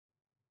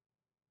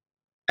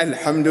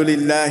الحمد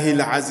لله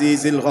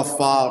العزيز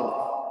الغفار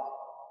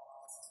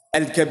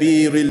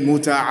الكبير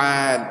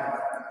المتعال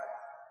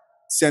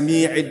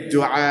سميع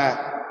الدعاء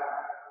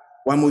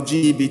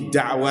ومجيب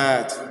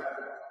الدعوات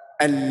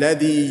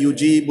الذي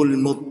يجيب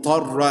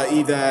المضطر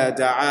إذا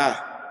دعاه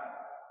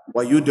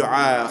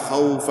ويدعى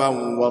خوفا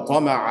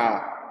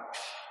وطمعا.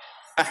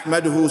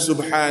 أحمده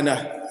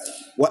سبحانه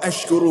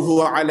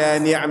وأشكره على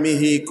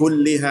نعمه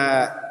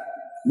كلها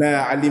ما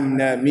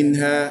علمنا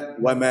منها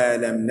وما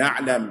لم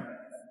نعلم،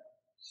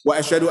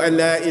 وأشهد أن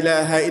لا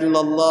إله إلا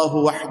الله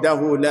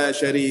وحده لا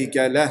شريك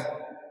له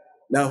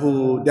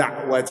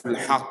دعوة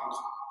الحق،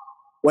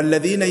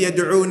 والذين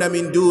يدعون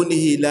من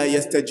دونه لا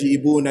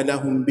يستجيبون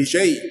لهم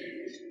بشيء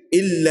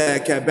إلا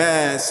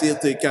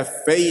كباسط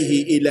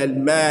كفيه إلى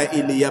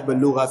الماء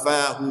ليبلغ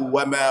فاه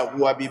وما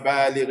هو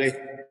ببالغه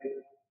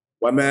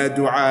وما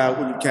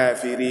دعاء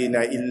الكافرين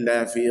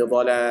إلا في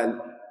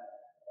ضلال.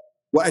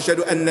 وأشهد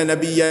أن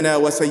نبينا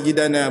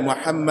وسيدنا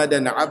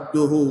محمدًا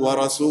عبده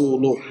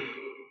ورسوله،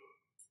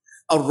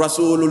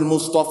 الرسول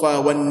المصطفى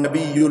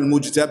والنبي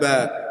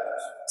المجتبى،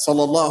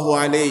 صلى الله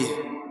عليه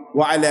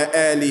وعلى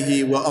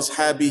آله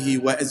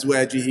وأصحابه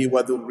وأزواجه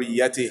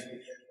وذريته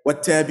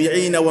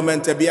والتابعين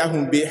ومن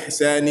تبعهم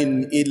بإحسان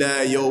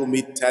إلى يوم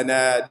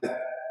التناد.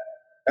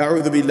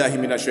 أعوذ بالله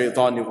من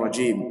الشيطان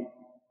الرجيم.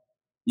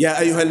 يا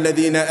أيها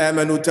الذين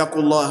آمنوا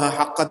اتقوا الله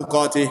حق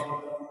تقاته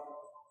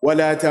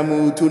ولا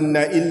تموتن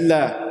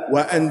إلا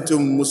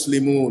وأنتم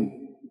مسلمون.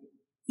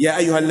 يا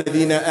أيها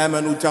الذين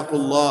آمنوا اتقوا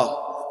الله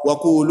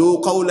وقولوا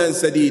قولا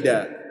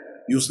سديدا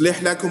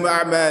يصلح لكم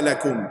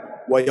أعمالكم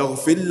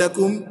ويغفر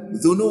لكم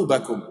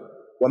ذنوبكم،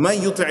 ومن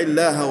يطع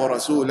الله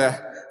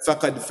ورسوله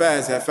فقد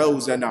فاز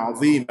فوزا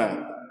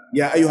عظيما.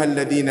 يا أيها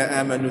الذين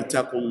آمنوا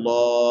اتقوا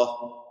الله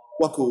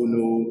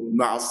وكونوا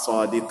مع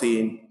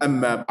الصادقين.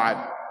 أما بعد.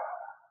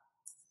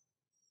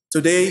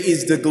 Today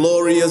is the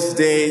glorious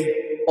day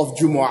of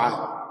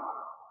Jumu'ah,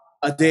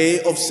 a day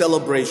of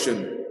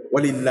celebration.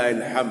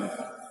 Walillahi alhamd.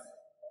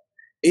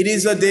 It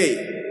is a day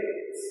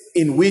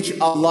in which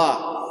Allah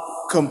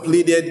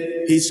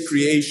completed His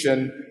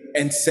creation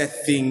and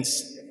set things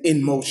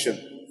in motion.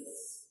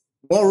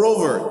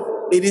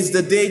 Moreover, it is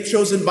the day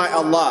chosen by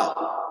Allah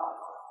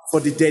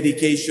for the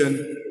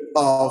dedication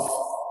of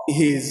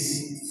His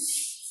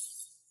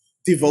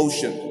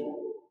devotion.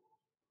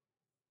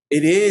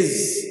 It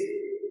is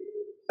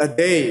a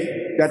day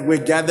that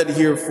we're gathered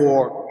here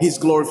for His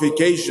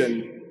glorification.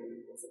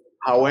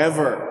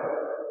 However,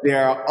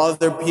 there are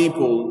other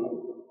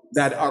people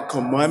that are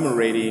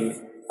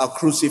commemorating a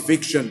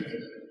crucifixion.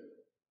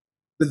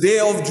 The day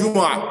of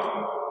Jumu'ah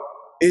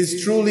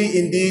is truly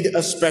indeed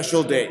a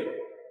special day.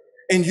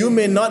 And you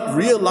may not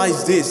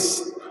realize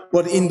this,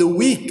 but in the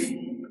week,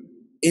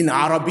 in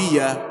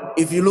Arabiya,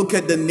 if you look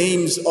at the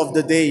names of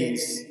the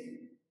days,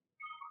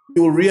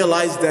 you will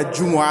realize that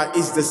Jumu'ah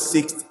is the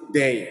 6th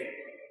day.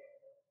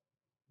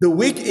 The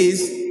week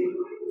is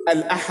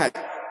Al-Ahad,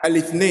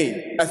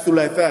 Al-Ithnain,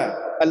 Al-Thulatha,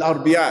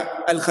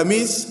 Al-Arbi'a,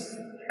 Al-Khamis,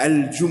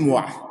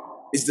 Al-Jumu'ah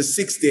is the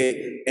 6th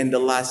day, and the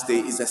last day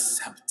is a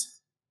Sabt.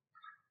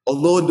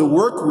 Although in the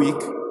work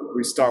week,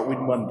 we start with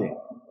Monday.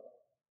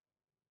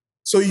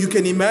 So you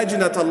can imagine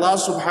that Allah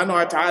subhanahu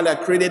wa ta'ala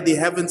created the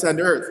heavens and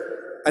earth.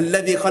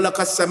 الَّذِي خَلَقَ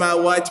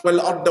السَّمَاوَاتِ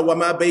وَالْأَرْضَ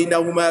وَمَا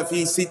بَيْنَهُمَا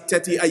فِي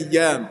سِتَّةِ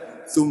أَيَّامٍ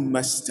ثُمَّ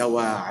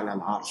اسْتَوَى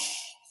عَلَى الْعَرْشِ.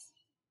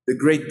 The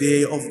great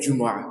day of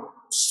Jumu'ah.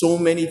 So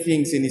many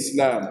things in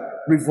Islam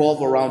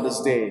revolve around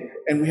this day.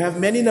 And we have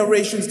many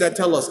narrations that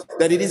tell us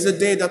that it is a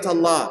day that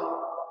Allah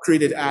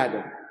created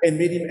Adam and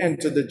made him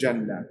enter the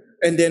Jannah.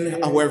 And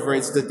then, however,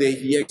 it's the day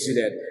he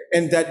exited.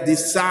 And that the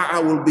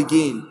Sa'ah will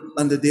begin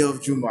on the day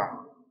of Jumu'ah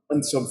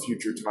on some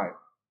future time.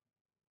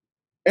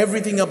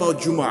 Everything about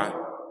Jumu'ah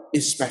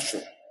is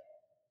special.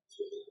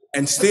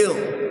 And still,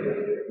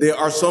 there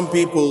are some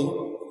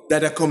people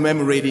that are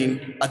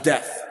commemorating a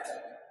death.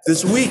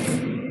 This week,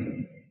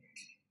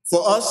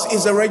 for us,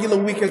 is a regular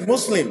week as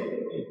Muslim.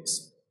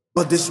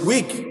 But this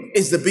week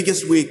is the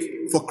biggest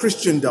week for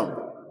Christendom.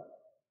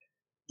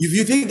 If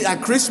you think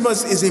that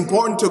Christmas is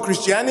important to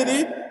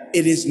Christianity,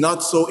 it is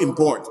not so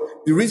important.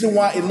 The reason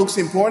why it looks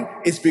important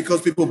is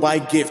because people buy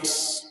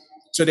gifts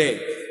today.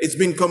 It's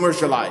been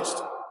commercialized.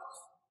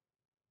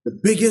 The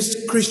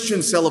biggest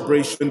Christian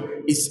celebration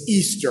is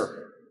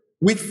Easter,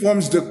 which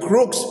forms the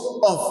crux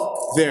of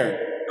their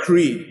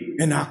creed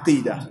and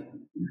aqidah.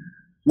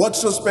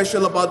 What's so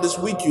special about this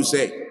week, you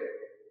say?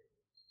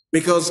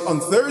 Because on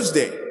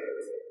Thursday,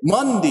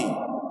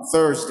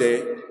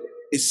 Thursday,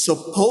 is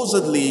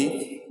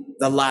supposedly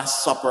the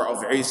Last Supper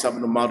of Isa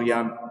ibn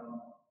Maryam,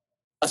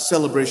 a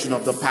celebration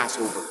of the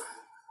Passover.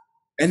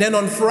 And then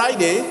on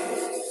Friday,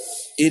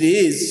 it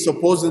is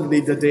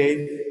supposedly the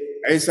day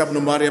Isa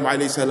ibn Maryam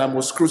alayhi salam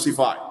was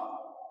crucified.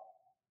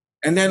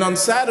 And then on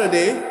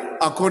Saturday,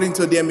 according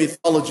to their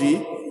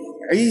mythology,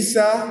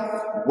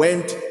 Isa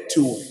went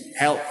to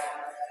hell.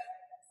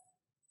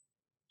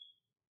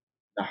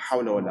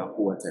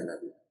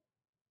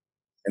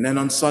 And then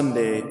on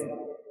Sunday,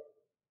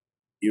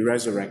 he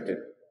resurrected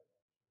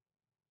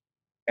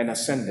and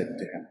ascended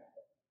to heaven.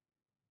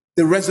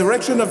 The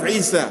resurrection of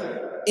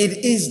Isa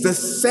It is the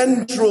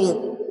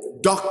central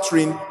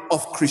doctrine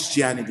of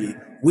Christianity,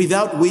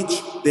 without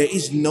which there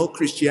is no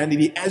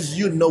Christianity as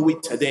you know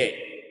it today.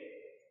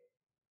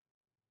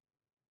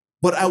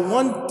 But I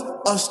want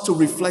us to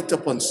reflect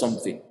upon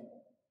something.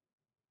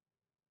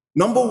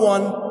 Number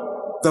one,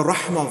 the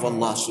rahmah of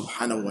Allah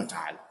subhanahu wa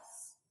ta'ala.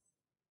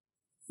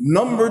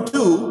 Number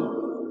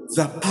two,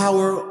 the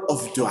power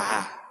of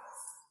dua.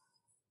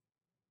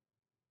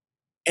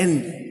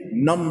 And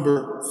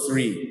number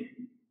three,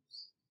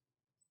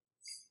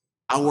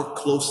 our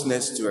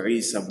closeness to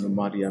Isa ibn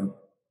Maryam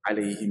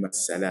alayhi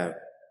salam.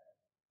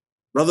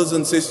 Brothers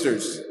and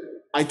sisters,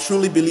 I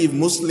truly believe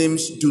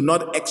Muslims do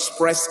not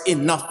express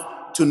enough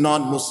to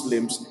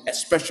non-Muslims,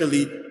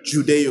 especially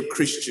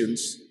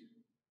Judeo-Christians,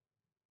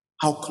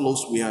 how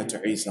close we are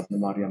to Isa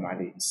ibn Maryam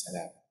alayhi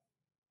salam.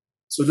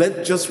 So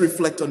let's just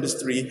reflect on these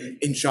three,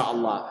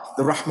 inshallah,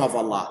 the rahmah of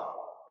Allah.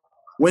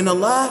 When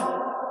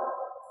Allah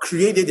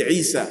created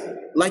Isa,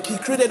 like he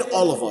created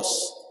all of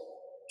us,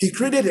 he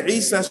created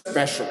Isa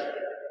special,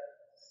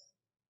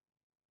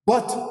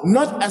 but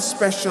not as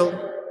special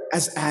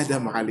as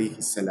Adam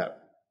alayhi salam.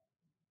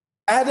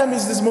 Adam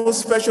is the most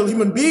special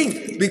human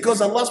being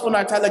because Allah subhanahu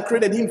wa ta'ala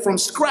created him from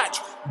scratch,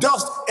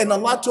 dust, and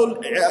Allah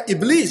told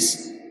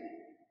Iblis,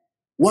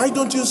 why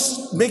don't you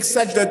make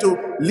sajda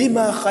to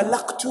lima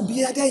khalaqtu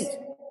biyaday?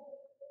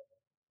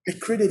 I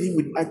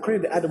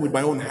created Adam with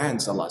my own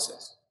hands, Allah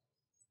says.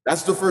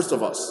 That's the first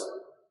of us.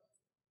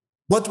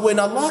 But when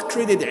Allah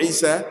created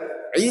Isa,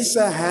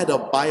 Isa had a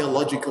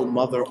biological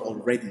mother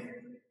already,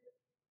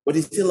 but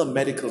it's still a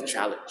medical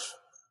challenge.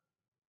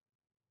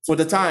 For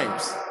the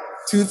times,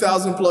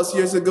 2,000 plus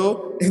years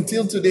ago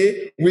until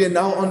today, we are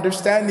now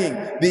understanding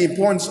the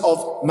importance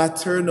of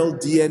maternal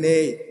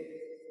DNA.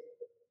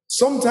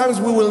 Sometimes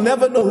we will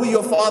never know who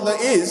your father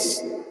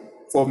is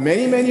for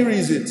many, many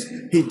reasons.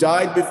 He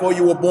died before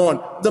you were born.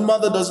 The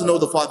mother doesn't know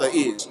the father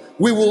is.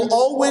 We will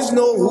always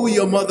know who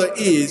your mother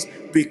is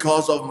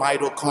because of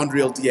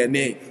mitochondrial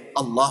DNA.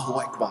 Allahu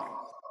Akbar.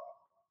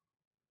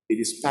 It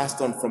is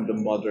passed on from the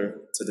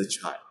mother to the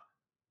child.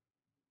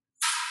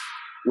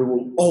 We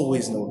will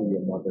always know who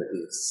your mother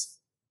is.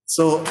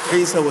 So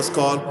Isa was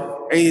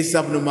called Isa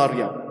ibn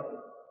Maryam.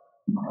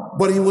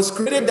 But he was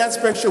created that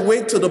special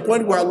way to the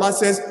point where Allah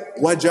says,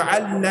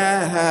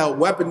 وَجَعَلْنَاهَا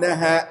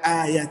وَابْنَهَا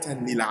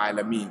آيَةً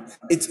لِلْعَالَمِينَ.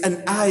 It's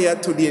an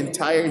ayah to the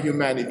entire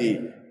humanity.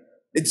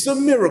 It's a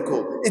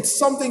miracle. It's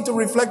something to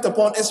reflect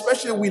upon,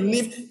 especially we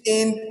live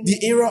in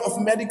the era of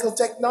medical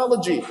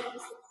technology.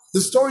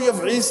 The story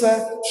of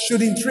Isa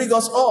should intrigue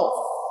us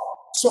all.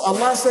 So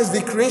Allah says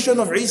the creation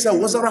of Isa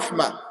was a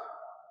rahmah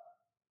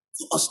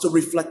for us to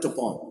reflect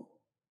upon.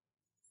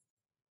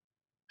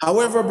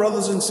 However,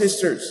 brothers and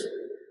sisters,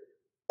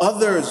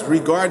 others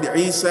regard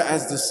Isa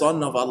as the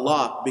son of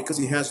Allah because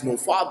he has no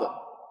father.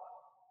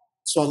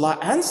 So Allah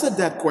answered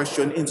that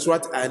question in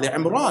Surah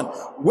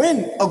Al-Imran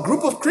when a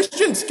group of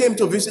Christians came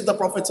to visit the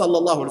Prophet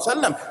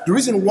ﷺ. The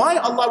reason why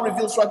Allah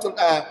revealed Surah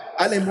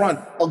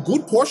Al-Imran, a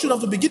good portion of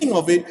the beginning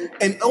of it,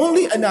 and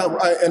only in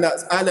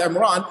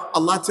Al-Imran,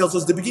 Allah tells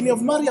us the beginning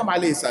of Maryam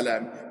alayhi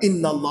salam.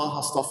 Inna Allah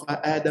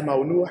astafa Adam wa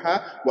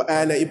Nuha wa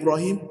ala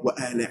Ibrahim wa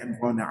ala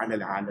Imran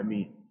ala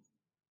al-alamin.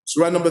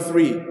 Surah number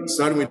 3,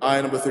 starting with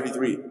ayah number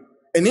 33.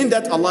 And in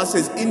that Allah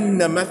says,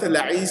 Inna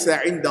mathala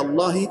Isa inda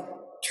Allahi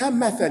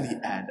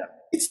kamathali Adam.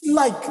 It's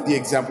like the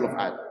example of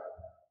Adam.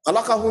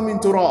 خلقه من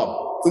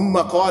تراب ثم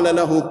قال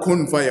له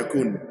كن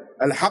فيكون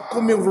الحق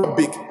من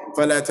ربك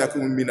فلا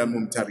تكن من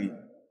الممترين.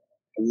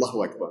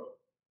 Allahu Akbar.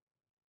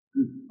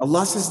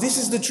 Allah says, this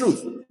is the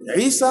truth.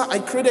 Isa, I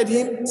created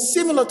him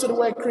similar to the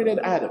way I created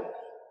Adam.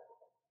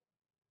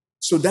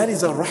 So that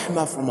is a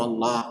rahmah from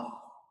Allah,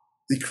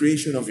 the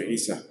creation of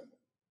Isa.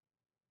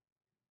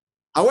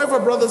 However,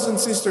 brothers and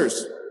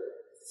sisters,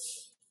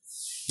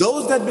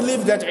 those that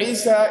believe that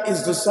Isa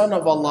is the son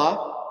of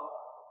Allah,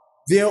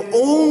 their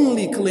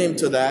only claim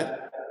to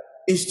that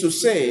is to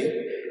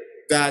say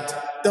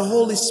that the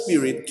Holy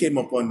Spirit came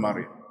upon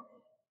Maryam.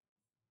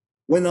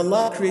 When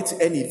Allah creates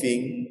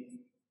anything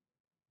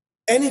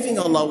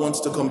Allah wants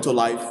to come to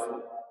life,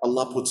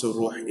 Allah puts a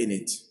ruh in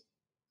it.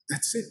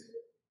 That's it.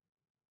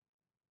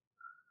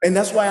 And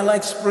that's why Allah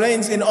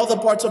explains in other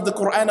parts of the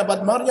Quran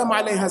about Maryam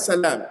alayha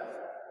salam.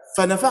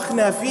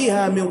 فَنَفَخْنَا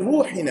فِيهَا مِنْ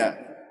رُوحِنَا.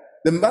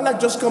 The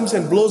malak just comes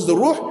and blows the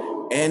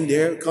ruh, and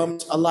there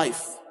comes a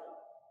life.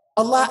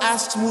 Allah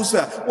asks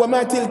Musa,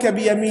 وَمَا تِلْكَ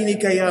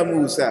بِيَمِينِكَ يَا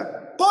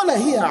مُوسَى قَالَ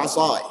هِيَ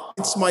عَصَايَ.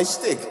 It's my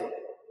stick.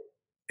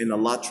 And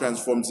Allah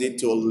transforms it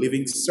to a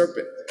living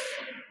serpent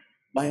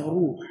by a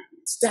ruh.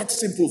 It's that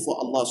simple for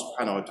Allah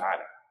subhanahu wa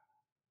ta'ala.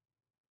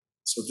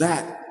 So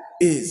that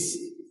is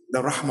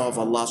the rahmah of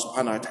Allah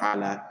subhanahu wa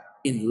ta'ala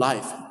in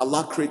life.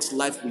 Allah creates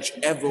life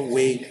whichever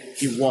way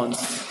He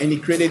wants. And He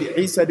created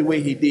Isa the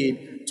way He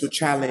did to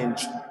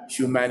challenge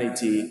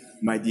humanity,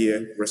 my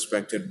dear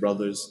respected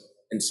brothers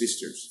and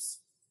sisters.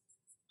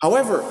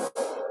 However,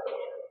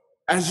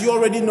 as you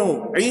already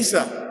know,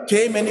 Isa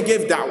came and he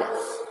gave da'wah.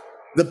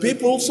 The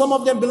people, some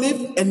of them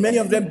believed and many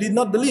of them did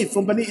not believe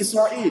from Bani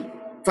Israel.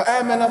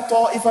 فَآمَنَ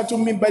طَائِفَةٌ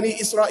مِّن بَنِي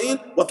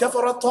إِسْرَائِيلَ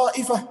وَكَفَرَ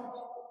طَائِفَةٌ.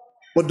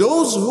 But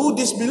those who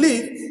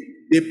disbelieve,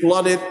 they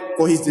plotted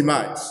for his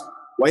demise.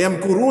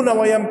 وَيَمْكُرُونَ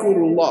وَيَمْكُرُ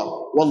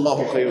اللَّهُ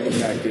وَاللَّهُ خَيْرُ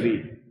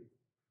الْمَاكِرِينَ.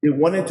 They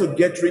wanted to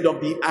get rid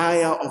of the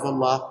ayah of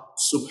Allah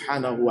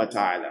subhanahu wa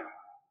ta'ala.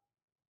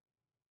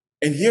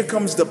 And here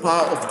comes the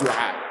power of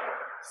dua.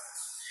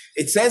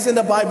 It says in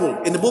the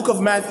Bible, in the book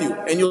of Matthew,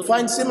 and you'll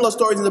find similar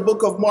stories in the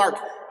book of Mark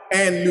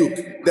and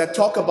Luke that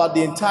talk about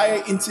the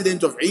entire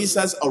incident of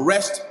Isa's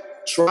arrest,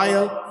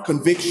 trial,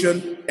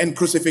 conviction, and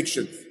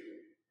crucifixion.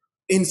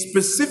 In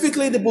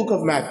specifically the book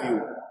of Matthew,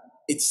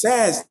 it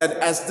says that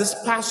as this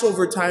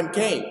Passover time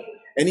came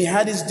and he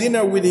had his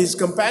dinner with his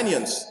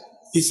companions,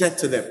 he said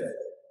to them,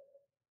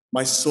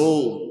 "My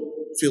soul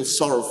feels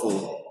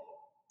sorrowful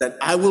that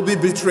I will be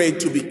betrayed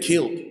to be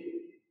killed."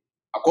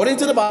 According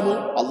to the Bible,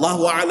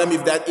 Allahu A'lam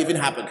if that even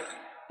happened.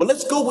 But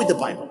let's go with the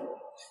Bible.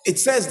 It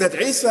says that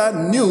Isa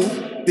knew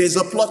there's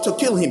a plot to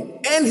kill him.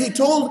 And he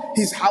told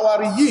his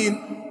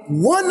Hawariyin,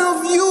 "One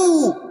of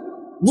you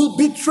will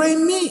betray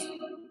me."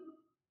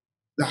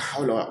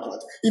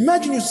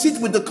 Imagine you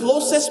sit with the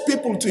closest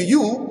people to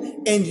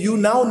you and you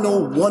now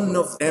know one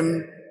of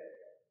them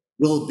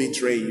will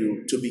betray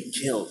you to be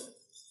killed.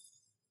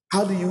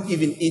 How do you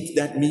even eat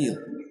that meal?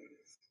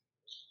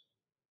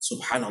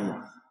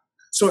 Subhanallah.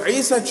 So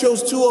Isa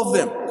chose two of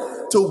them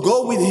to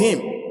go with him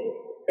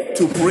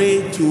to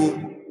pray to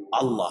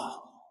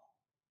Allah.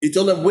 He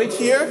told them, "Wait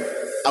here,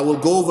 I will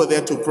go over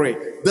there to pray."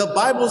 The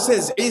Bible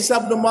says Isa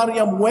ibn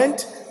Maryam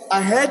went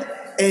ahead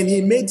and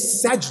he made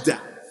sajda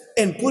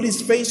and put his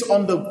face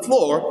on the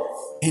floor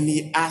and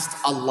he asked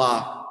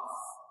Allah,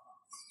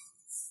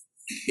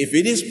 "If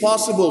it is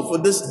possible for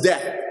this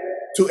death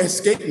to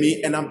escape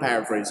me," and I'm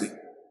paraphrasing,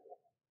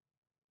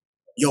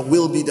 "your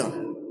will be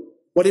done.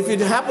 But if it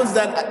happens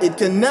that it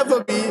can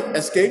never be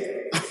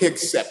escaped, I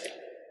accept it."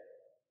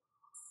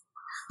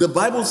 The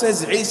Bible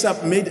says Isa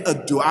made a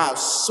dua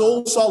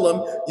so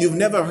solemn, you've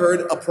never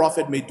heard a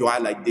prophet make dua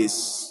like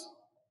this.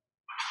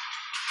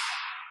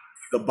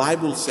 The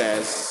Bible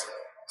says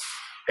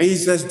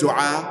Isa's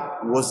dua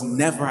was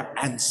never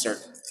answered.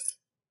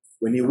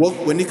 When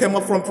he came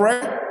up from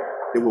prayer,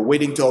 they were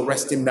waiting to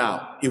arrest him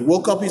now. He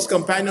woke up his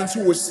companions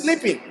who were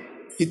sleeping.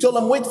 He told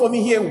them, "Wait for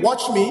me here,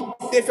 watch me."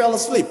 They fell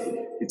asleep.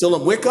 He told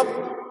them, "Wake up,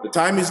 the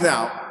time is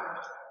now."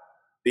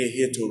 They're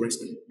here to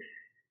arrest him.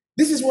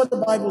 This is what the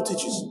Bible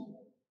teaches.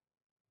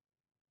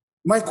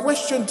 My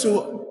question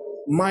to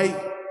my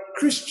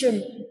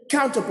Christian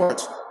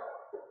counterparts: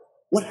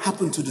 what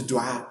happened to the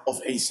dua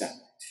of Isa?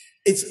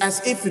 It's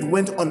as if it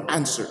went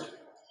unanswered.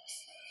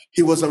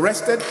 He was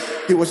arrested,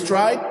 he was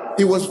tried,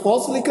 he was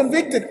falsely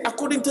convicted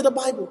according to the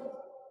Bible,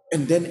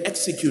 and then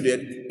executed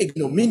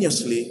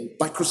ignominiously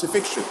by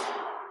crucifixion.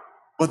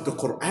 But the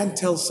Quran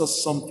tells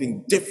us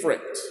something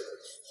different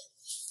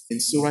in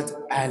Surah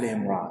Al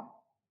Imran.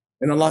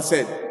 And Allah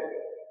said,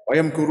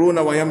 وَيَمْكُرُونَ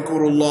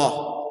وَيَمْكُرُ اللَّهُ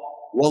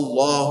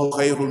وَاللَّهُ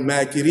خَيْرُ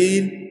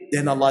الْمَاكِرِينَ.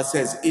 Then Allah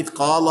says, إِذْ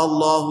قَالَ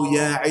اللَّهُ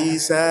يَا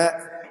عِيسَى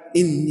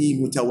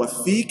إِنِّي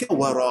مُتَوَفِّيكَ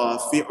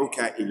وَرَافِعُكَ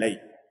إِلَيَّ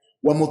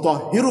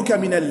وَمُطَهِّرُكَ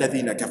مِنَ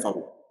الَّذِينَ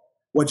كَفَرُوا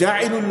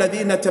وَجَاعِلُ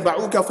الَّذِينَ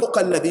تَبَعُوكَ فَوْقَ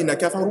الَّذِينَ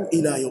كَفَرُوا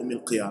إِلَى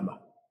يَوْمِ الْقِيَامَةِ.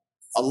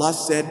 Allah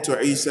said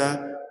to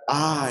Isa,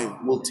 "I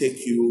will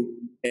take you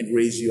and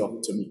raise you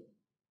up to me."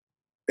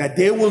 That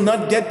they will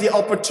not get the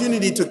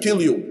opportunity to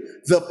kill you.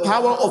 The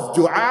power of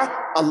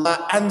dua,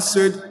 Allah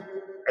answered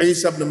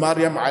Isa ibn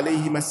Maryam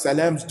alayhi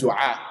salam's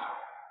dua.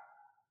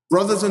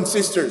 Brothers and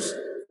sisters,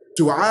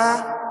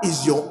 dua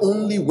is your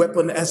only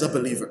weapon as a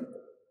believer.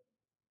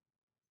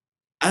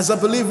 As a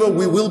believer,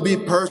 we will be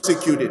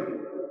persecuted.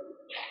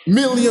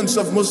 Millions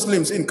of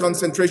Muslims in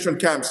concentration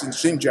camps in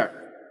Xinjiang.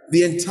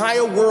 The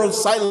entire world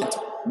silent,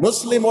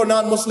 Muslim or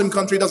non-Muslim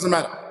country, doesn't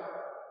matter.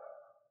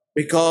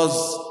 Because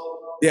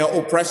their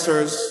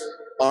oppressors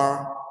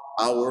are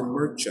our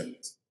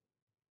merchants.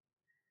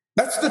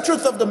 That's the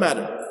truth of the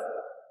matter.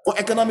 For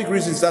economic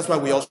reasons, that's why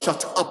we all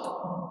shut up.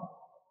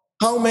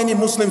 How many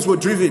Muslims were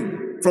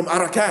driven from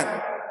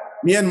Arakan,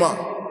 Myanmar?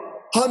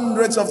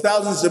 Hundreds of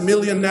thousands, a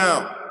million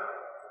now.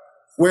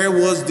 Where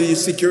was the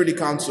Security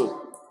Council?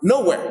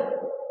 Nowhere.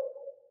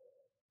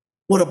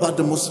 What about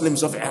the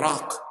Muslims of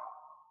Iraq,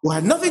 who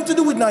had nothing to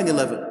do with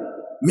 9/11?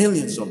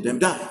 Millions of them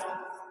died.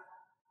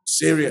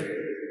 Syria.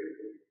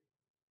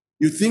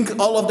 You think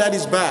all of that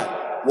is bad?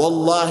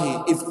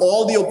 Wallahi, if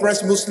all the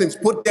oppressed Muslims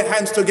put their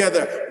hands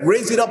together,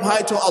 raise it up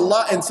high to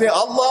Allah and say,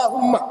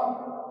 Allahumma.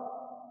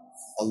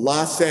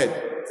 Allah said,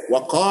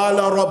 وَقَالَ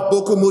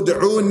رَبُّكُمُ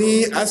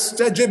ادْعُونِي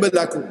أَسْتَجِبْ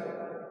لَكُمْ.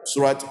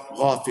 Surah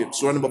Ghafir,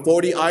 Surah number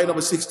 40, ayah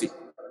number 60.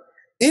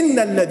 إِنَّ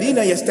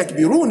الَّذِينَ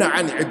يَسْتَكْبِرُونَ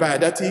عَنْ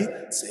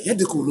عِبَادَتِي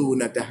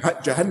سَيَدْخُلُونَ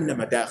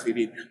جَهَنَّمَ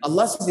دَاخِرِينَ.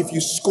 Allah says, if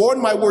you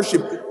scorn my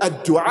worship, a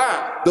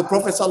dua, the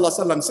Prophet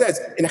ﷺ says,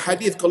 in a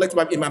hadith collected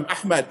by Imam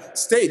Ahmad,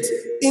 states,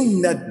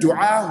 إِنَّ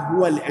الدُّعَاء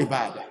هُوَ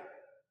الْعِبَادَةِ.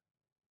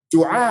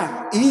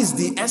 Dua is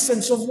the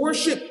essence of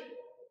worship.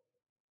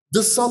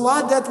 The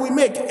salah that we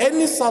make,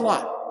 any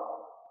salah,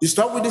 you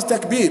start with this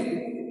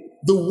takbir.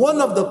 The one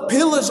of the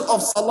pillars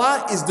of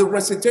salah is the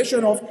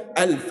recitation of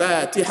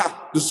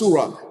Al-Fatiha, the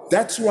surah.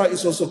 That surah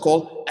is also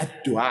called a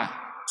dua.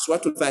 Surah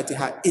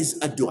Al-Fatiha is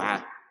a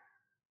dua.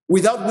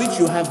 without which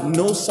you have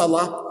no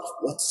salah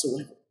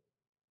whatsoever.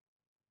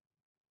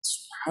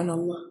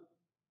 Subhanallah.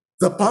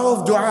 The power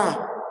of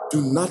dua.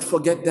 Do not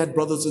forget that,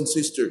 brothers and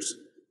sisters.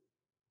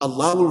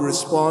 Allah will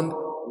respond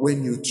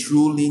when you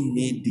truly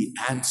need the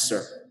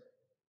answer.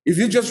 If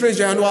you just raise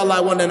your hand, well, I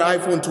want an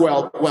iPhone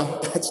 12, well,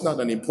 that's not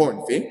an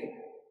important thing.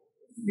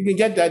 You can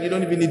get that, you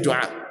don't even need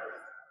dua.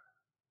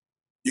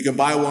 You can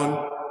buy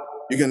one,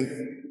 you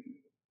can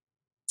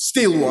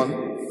steal one,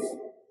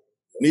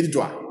 you need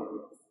dua.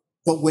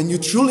 But when you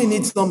truly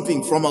need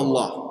something from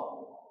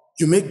Allah,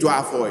 you make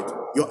dua for it.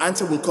 Your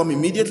answer will come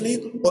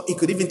immediately, or it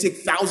could even take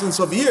thousands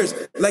of years.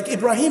 Like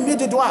Ibrahim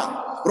made a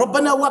dua.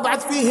 ربنا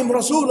وابعث فيهم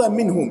رسولا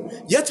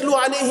منهم يتلو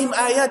عليهم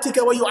آياتك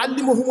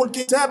ويعلمهم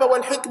الكتاب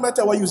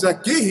والحكمة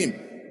ويزكيهم.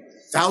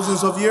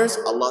 Thousands of years,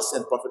 Allah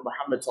sent Prophet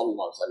Muhammad sallallahu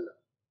alaihi wasallam.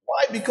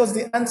 Why? Because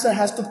the answer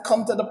has to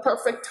come to the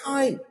perfect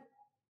time.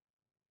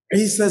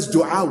 Isa's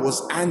dua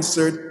was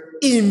answered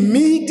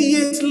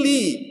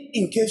immediately,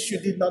 in case you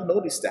did not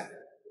notice that.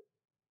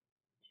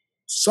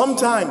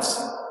 Sometimes,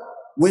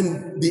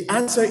 when the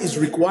answer is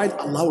required,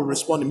 Allah will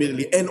respond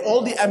immediately. And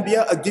all the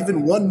Anbiya are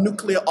given one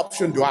nuclear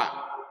option dua.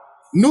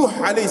 Nuh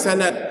alayhi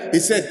salam, he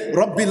said,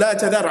 Rabbi la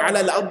tadar ala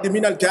al-ardi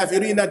min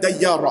al-kafirina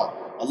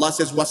dayyara. Allah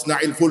says,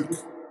 wasna'il fulk.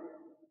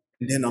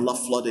 And then Allah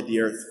flooded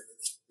the earth.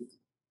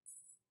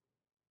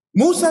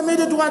 Musa made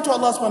a dua to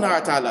Allah subhanahu wa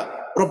ta'ala.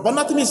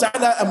 رَبَّنَا طْمِسْ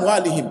عَلَىٰ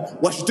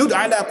أَمْوَالِهِمْ وَاشْدُدْ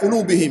عَلَىٰ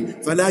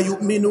قُلُوبِهِمْ فَلَا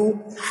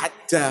يُؤْمِنُوا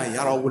حَتَّى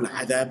يَرَوُا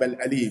الْعَذَابَ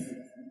الْأَلِيمِ.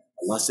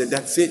 Allah said,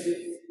 that's it.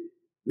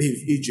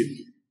 Leave Egypt.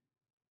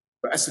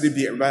 فَأَسْرِ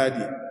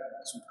بِعِبَادِي.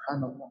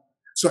 Subhanallah.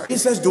 So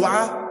Isa's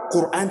dua,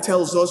 Quran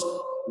tells us,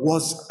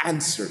 was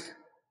answered.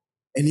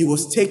 And he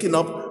was taken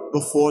up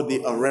before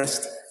the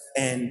arrest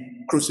and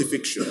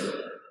crucifixion.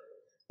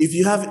 If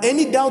you have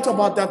any doubt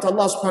about that,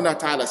 Allah subhanahu wa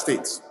ta'ala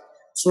states,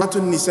 Surah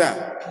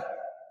An-Nisa,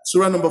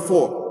 Surah number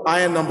 4,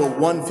 ayah number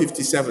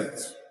 157.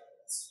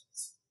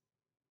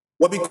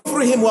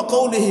 وَبِكُفْرِهِمْ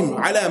وَقَوْلِهِمْ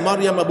عَلَى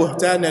مَرْيَمَ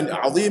بُهْتَانًا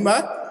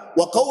عَظِيمًا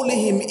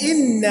وَقَوْلِهِمْ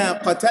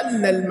إِنَّا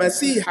قَتَلْنَا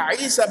الْمَسِيحَ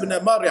عِيسَى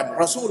بْنَ مَرْيَمَ.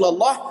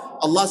 Rasulullah,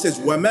 Allah says,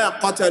 وَمَا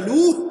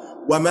قَتَلُوهُ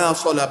وَمَا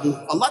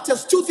صَلَبُوهُ. Allah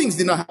tells two things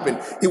did not happen.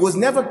 He was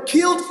never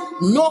killed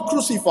nor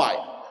crucified.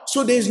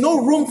 So there is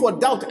no room for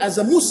doubt as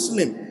a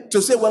Muslim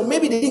to say, well,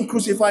 maybe they didn't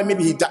crucify,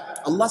 maybe he died.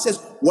 Allah says,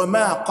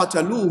 وَمَا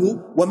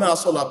قَتَلُوهُ وَمَا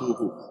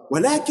صَلَبُوهُ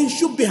وَلَكِنْ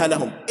شُبِّهَ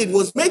لَهُمْ. It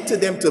was made to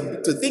them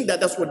to think that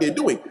that's what they're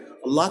doing.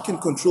 Allah can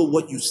control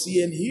what you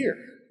see and hear,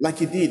 like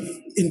he did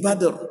in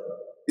Badr.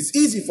 It's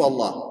easy for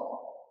Allah.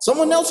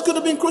 Someone else could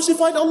have been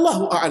crucified,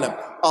 Allahu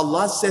A'lam.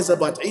 Allah says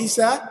about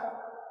Isa,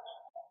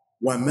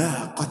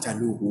 وَمَا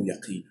قَتَلُوهُ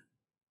يَقِينًا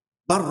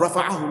بَلْ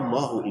رَفَعَهُ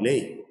اللَّهُ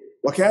إِلَيْهِ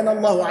وَكَانَ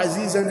اللَّهُ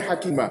عَزِيزًا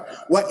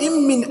حَكِيمًا وَإِن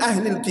مِّنْ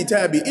أَهْلِ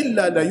الْكِتَابِ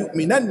إِلَّا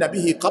لَيُؤْمِنَنَّ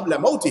بِهِ قَبْلَ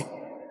مَوْتِهِ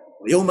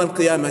وَيَوْمَ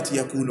الْقِيَامَةِ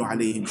يَكُونُ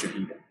عَلَيْهِمْ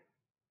شَهِيدًا.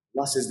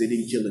 Allah says they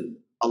didn't kill him.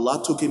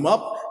 Allah took him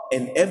up,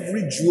 and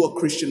every Jew or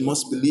Christian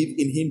must believe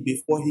in him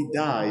before he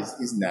dies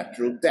his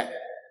natural death.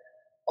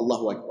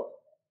 Allahu Akbar.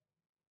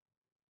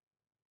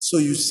 So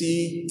you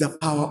see the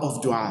power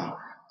of dua.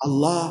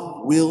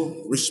 Allah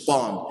will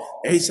respond.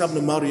 Isa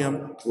ibn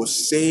Maryam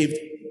was saved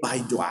by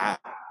dua.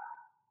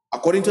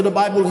 According to the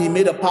Bible, he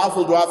made a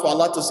powerful dua for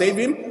Allah to save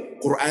him.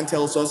 Quran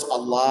tells us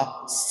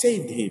Allah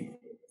saved him.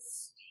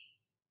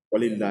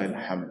 Walillahi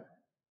alhamd.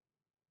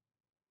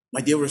 My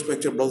dear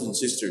respected brothers and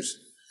sisters,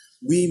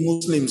 we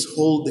Muslims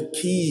hold the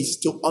keys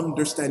to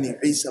understanding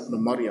Isa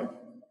ibn Maryam,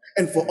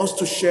 and for us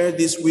to share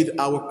this with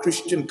our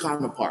Christian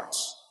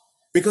counterparts,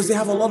 because they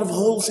have a lot of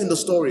holes in the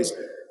stories.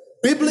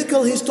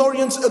 Biblical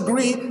historians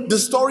agree the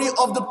story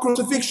of the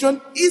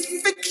crucifixion is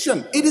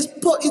fiction. It's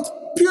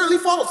purely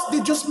false.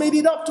 They just made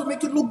it up to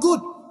make it look good.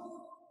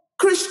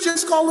 Christian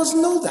scholars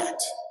know that.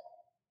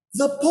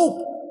 The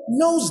Pope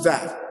knows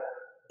that.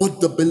 But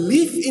the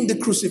belief in the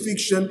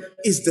crucifixion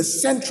is the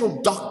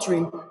central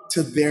doctrine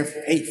to their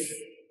faith.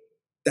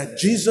 That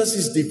Jesus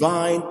is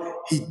divine,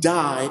 he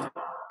died,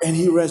 and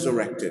he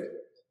resurrected.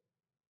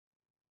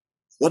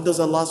 What does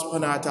Allah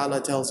subhanahu wa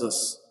ta'ala tells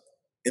us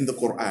in the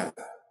Quran?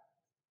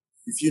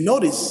 If you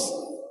notice,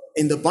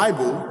 in the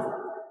Bible,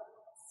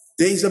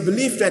 there is a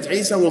belief that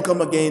Isa will come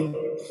again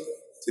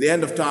to the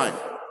end of time.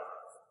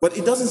 But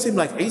it doesn't seem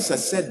like Isa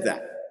said that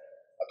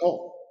at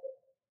all.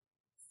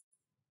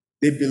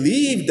 They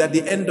believe that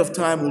the end of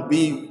time will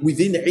be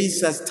within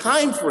Isa's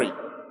time frame.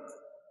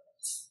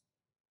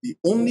 The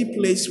only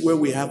place where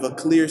we have a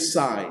clear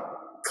sign,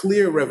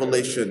 clear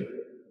revelation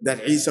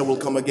that Isa will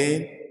come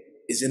again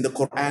is in the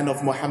Quran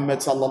of Muhammad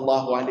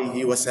sallallahu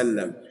alayhi wa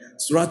sallam.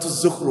 Surah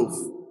Al-Zukhruf,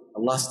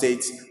 Allah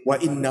states,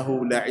 وَإِنَّهُ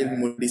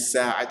لَعِلْمٌ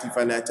لِلسَّاعَةِ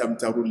فَلَا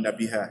تَمْتَرُنَّ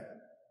بِهَا.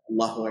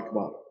 Allahu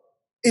Akbar.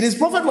 It is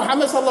Prophet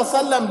Muhammad sallallahu alayhi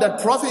wa sallam that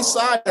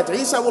prophesied that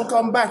Isa will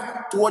come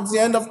back towards the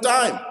end of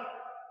time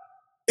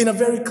in a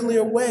very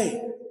clear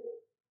way.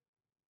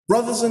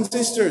 Brothers and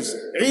sisters,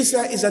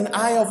 Isa is an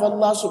ayah of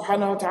Allah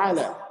subhanahu wa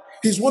ta'ala.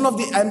 He's one of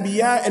the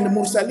Anbiya and the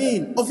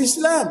Mursaleen of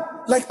Islam,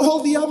 like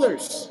all the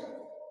others.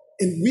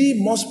 And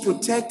we must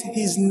protect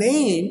his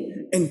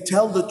name and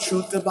tell the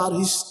truth about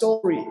his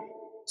story.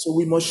 So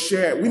we must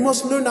share. We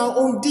must learn our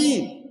own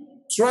deen.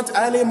 Surah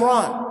Al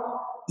Imran,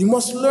 you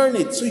must learn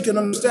it so you can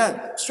understand.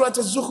 Surah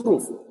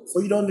Al-Zukhruf,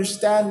 for you to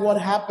understand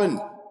what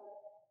happened.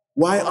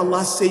 Why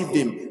Allah saved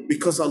him?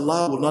 Because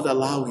Allah will not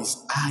allow his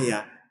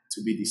ayah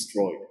to be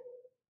destroyed.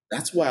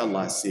 That's why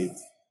Allah saved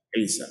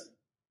Isa.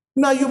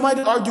 Now you might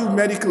argue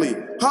medically,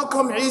 how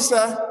come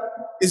Isa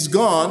is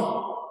gone,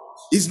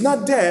 he's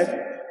not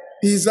dead,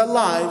 he's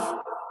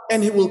alive,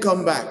 and he will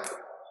come back?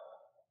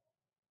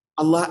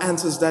 Allah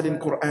answers that in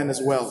Quran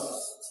as well.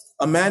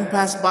 A man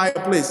passed by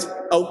a place,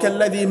 أو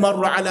كالذي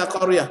مر على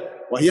قرية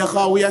وهي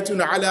خاوية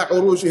على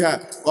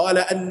عروشها قال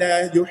أن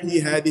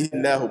يحيي هذه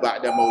الله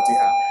بعد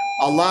موتها.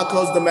 Allah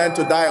caused the man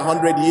to die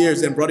 100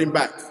 years and brought him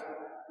back.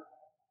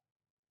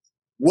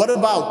 What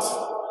about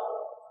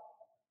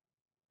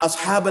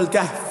أصحاب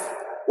الكهف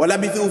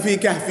ولبثوا في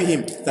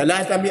كهفهم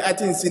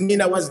 300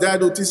 سنين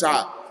وازدادوا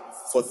 9.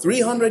 For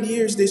 300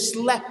 years they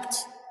slept.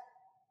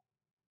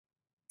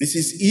 This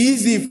is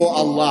easy for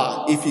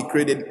Allah if He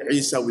created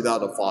Isa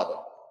without a father.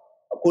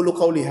 أقول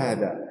قولي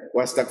هذا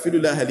وأستغفر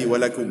الله لي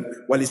ولكم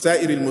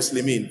ولسائر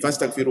المسلمين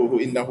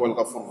فاستغفروه إنه هو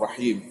الغفور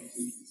الرحيم.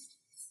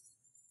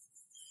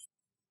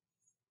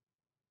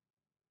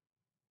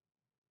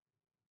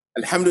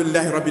 الحمد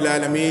لله رب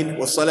العالمين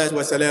والصلاة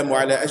والسلام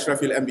على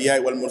أشرف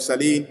الأنبياء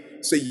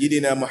والمرسلين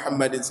سيدنا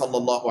محمد صلى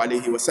الله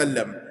عليه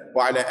وسلم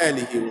وعلى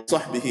آله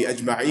وصحبه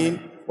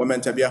أجمعين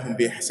ومن تبعهم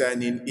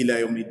بإحسان إلى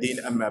يوم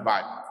الدين أما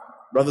بعد.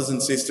 Brothers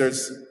and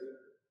sisters,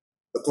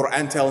 the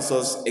Quran tells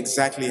us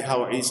exactly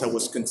how Isa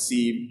was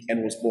conceived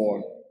and was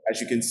born,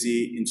 as you can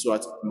see in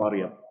Surah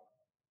Maryam.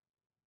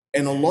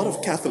 And a lot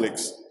of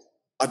Catholics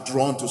are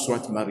drawn to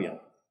Surah Maryam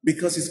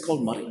because it's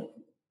called Maryam.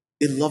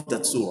 They love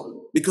that surah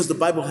because the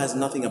Bible has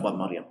nothing about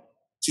Maryam.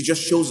 She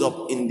just shows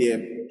up in their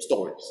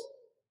stories.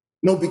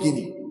 No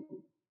beginning.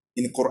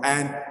 In the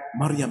Quran,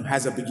 Maryam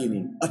has a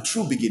beginning, a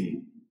true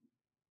beginning.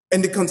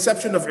 And the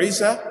conception of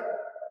Isa,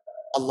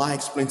 Allah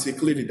explains it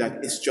clearly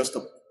that it's just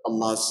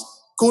Allah's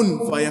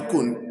kun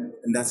fayakun,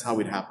 and that's how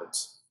it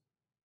happens.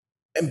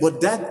 But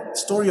that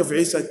story of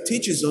Isa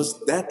teaches us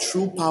that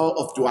true power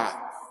of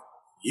dua.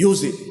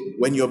 Use it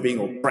when you're being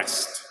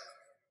oppressed.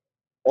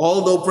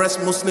 All the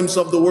oppressed Muslims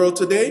of the world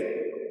today,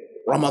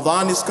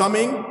 Ramadan is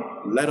coming.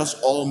 Let us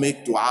all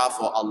make dua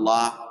for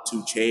Allah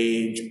to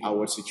change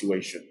our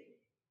situation,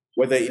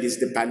 whether it is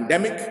the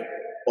pandemic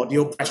or the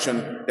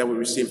oppression that we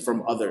receive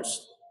from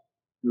others.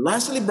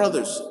 Lastly,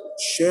 brothers,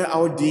 share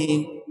our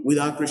deen with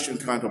our Christian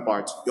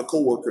counterparts, your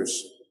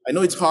co-workers. I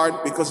know it's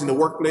hard because in the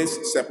workplace,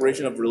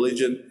 separation of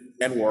religion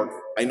and work,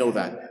 I know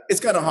that. It's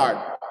kind of hard.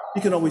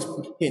 You can always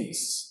put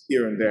hints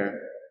here and there,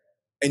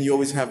 and you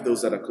always have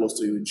those that are close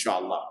to you,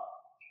 inshallah.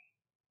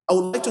 I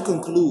would like to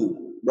conclude,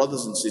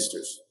 brothers and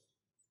sisters,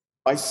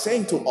 by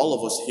saying to all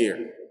of us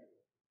here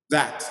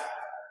that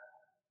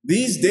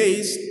these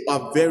days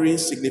are very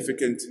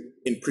significant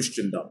in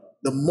Christendom,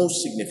 the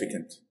most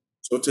significant.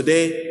 So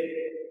today,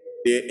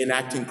 they're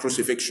enacting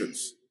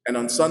crucifixions, and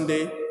on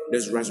Sunday,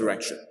 there's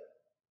resurrection.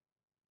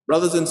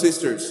 Brothers and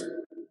sisters,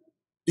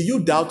 do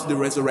you doubt the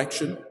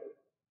resurrection?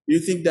 Do you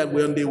think that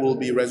one day we'll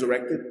be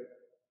resurrected?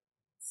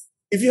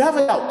 If you have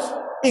a doubt,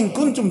 in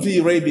kuntum fi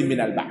raybin min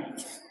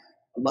al-ba'th,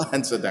 Allah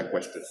answered that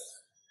question.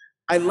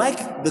 I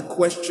like the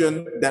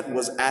question that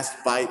was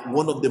asked by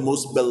one of the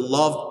most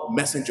beloved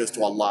messengers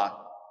to Allah,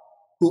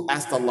 who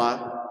asked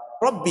Allah,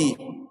 Rabbi,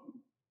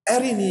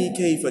 arini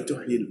kayfa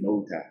tuhyi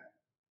al-mawta.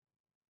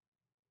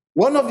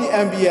 One of the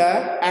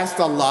Anbiya asked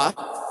Allah,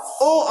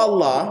 Oh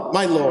Allah,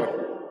 my Lord,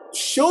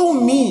 show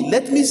me,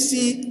 let me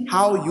see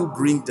how you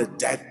bring the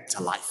dead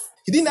to life.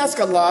 He didn't ask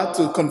Allah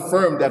to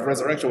confirm that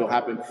resurrection will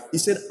happen. He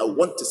said, I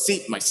want to see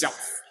it myself.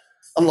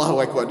 Allahu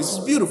Akbar. This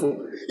is beautiful.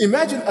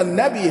 Imagine a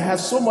Nabi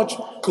has so much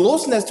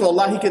closeness to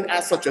Allah, he can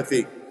ask such a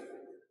thing.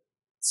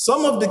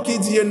 Some of the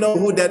kids here know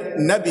who that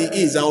Nabi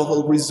is. I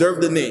will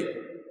reserve the name.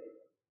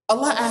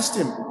 Allah asked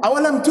him,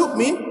 Awalam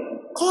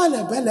tu'min?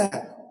 Qala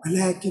bala. He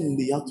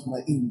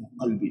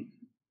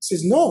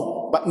says,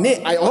 no, but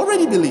nay, I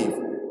already believe.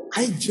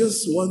 I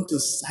just want to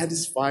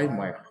satisfy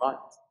my heart.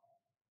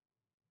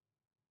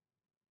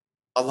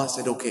 Allah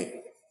said,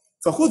 okay.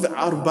 فَخُذْ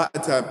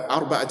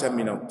أَرْبَعَةً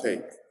مِنَ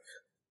الطَّيْرِ.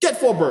 Get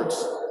 4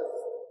 birds.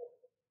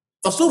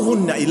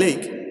 فَصُرْهُنَّ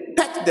إِلَيْكَ.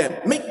 Pet them,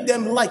 make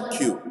them like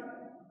you.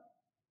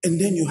 And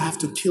then you have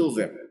to kill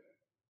them.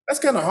 That's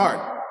kind of hard.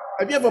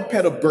 Have you ever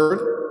pet a bird,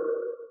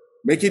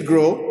 make it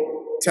grow,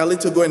 tell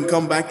it to go and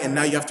come back, and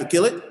now you have to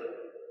kill it?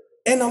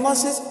 And Allah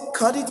says,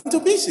 cut it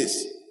into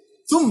pieces.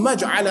 ثُمَّ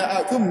جَعَلَ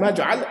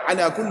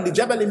عَلَى كُلِّ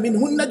جَبَلٍ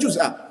مِّنْهُنَّ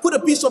جُزْءًا. Put a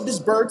piece of these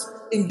birds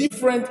in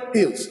different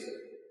hills.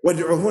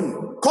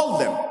 وَادْعُهُنَّ. Call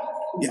them.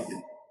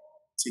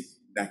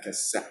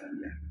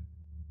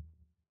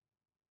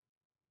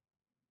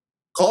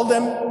 Call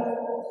them.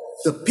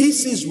 The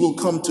pieces will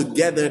come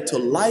together to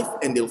life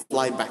and they'll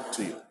fly back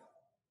to you.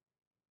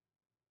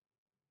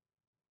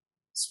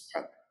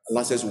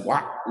 Allah says,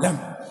 وَعْلَمْ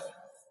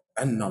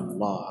أَنَّ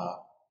اللَّهَ.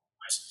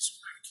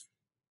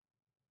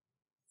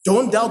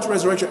 Don't doubt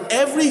resurrection.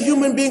 Every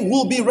human being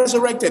will be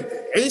resurrected.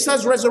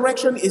 Isa's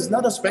resurrection is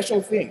not a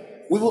special thing.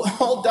 We will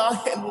all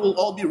die and we will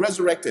all be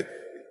resurrected.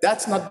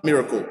 That's not a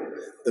miracle.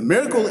 The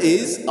miracle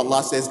is,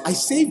 Allah says, I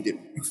saved him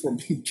from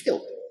being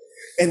killed.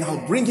 And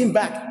I'll bring him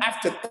back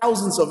after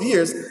thousands of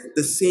years,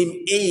 the same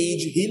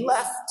age he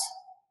left.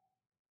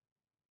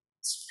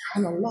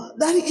 SubhanAllah,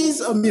 that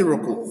is a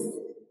miracle.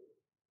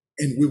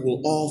 And we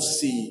will all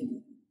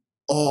see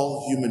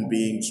all human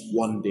beings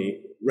one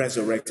day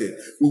resurrected.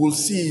 We will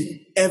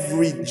see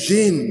every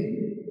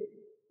jinn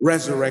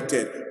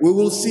resurrected. We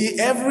will see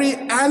every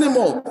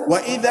animal.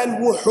 وَإِذَا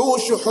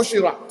الْوُحُوشُ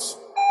حُشِرَتْ.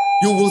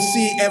 You will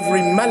see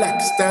every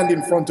malak stand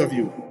in front of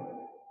you.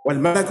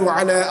 وَالْمَلَكُ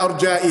عَلَىٰ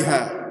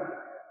أَرْجَائِهَا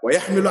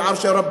وَيَحْمِلُ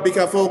عَرْشَ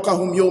رَبِّكَ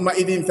فَوْقَهُمْ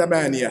يَوْمَئِذٍ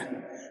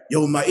ثَمَانِيَةٌ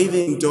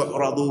يَوْمَئِذٍ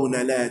تُعْرَضُونَ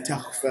لَا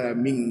تَخْفَى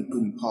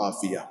مِنكُمْ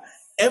خَافِيَةٌ.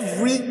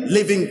 Every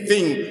living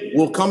thing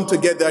will come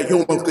together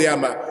Yawm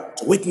al-Qiyamah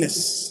to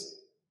witness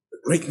the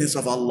greatness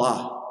of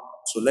Allah.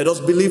 So let us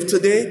believe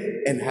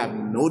today and have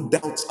no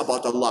doubts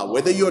about Allah.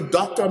 Whether you're a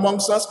doctor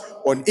amongst us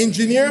or an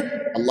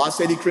engineer, Allah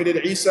said He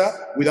created Isa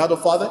without a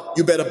father,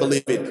 you better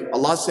believe it.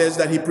 Allah says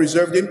that He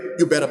preserved him,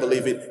 you better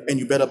believe it. And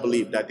you better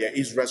believe that there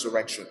is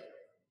resurrection.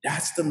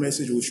 That's the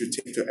message we should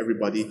take to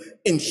everybody.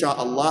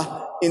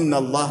 Insha'Allah, inna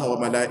Allah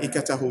wa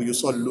malaikatahu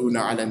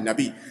yusalluna ala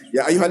nabi.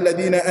 Ya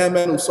ayyuhalladhina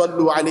amanu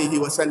sallu alayhi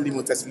wa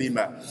sallimu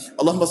taslima.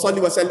 Allahumma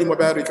salli wa sallim wa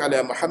barik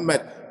ala Muhammad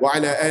wa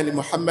ala ali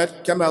Muhammad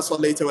kama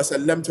sallayta wa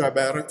sallamta wa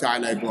barakta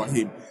ala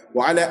Ibrahim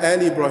wa ala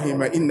ali Ibrahim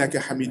innaka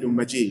hamidun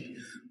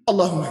majid.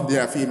 Allahumma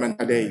hdina fi man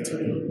hadayt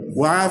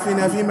wa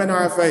afina fi man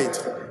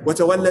afayt wa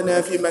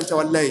tawallana fi man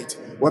tawallayt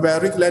wa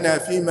barik lana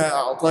fi ma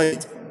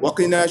a'tayt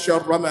وقنا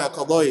شر ما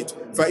قضيت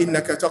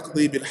فإنك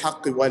تقضي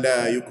بالحق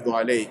ولا يقضى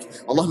عليك.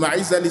 اللهم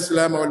أعز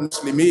الإسلام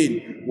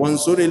والمسلمين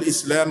وانصر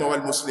الإسلام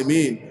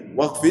والمسلمين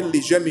واغفر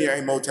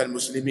لجميع موتى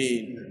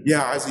المسلمين يا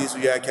عزيز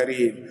يا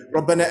كريم.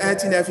 ربنا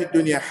آتنا في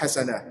الدنيا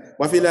حسنة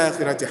وفي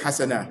الآخرة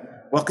حسنة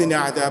وقنا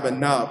عذاب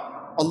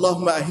النار.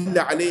 اللهم أهل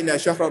علينا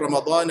شهر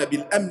رمضان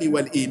بالأمن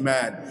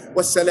والإيمان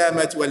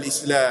والسلامة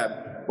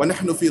والإسلام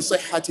ونحن في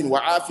صحة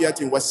وعافية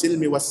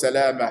والسلم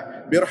والسلامة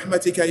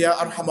برحمتك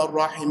يا أرحم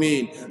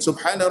الراحمين.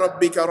 سبحان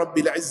ربك رب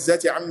العزة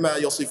عما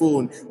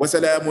يصفون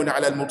وسلام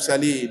على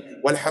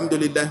المرسلين والحمد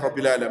لله رب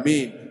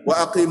العالمين.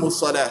 وأقيموا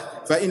الصلاة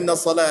فإن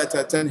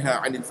الصلاة تنهى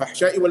عن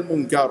الفحشاء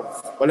والمنكر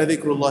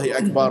ولذكر الله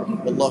أكبر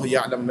والله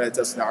يعلم ما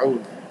تصنعون.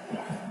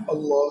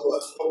 الله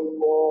أكبر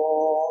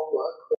الله.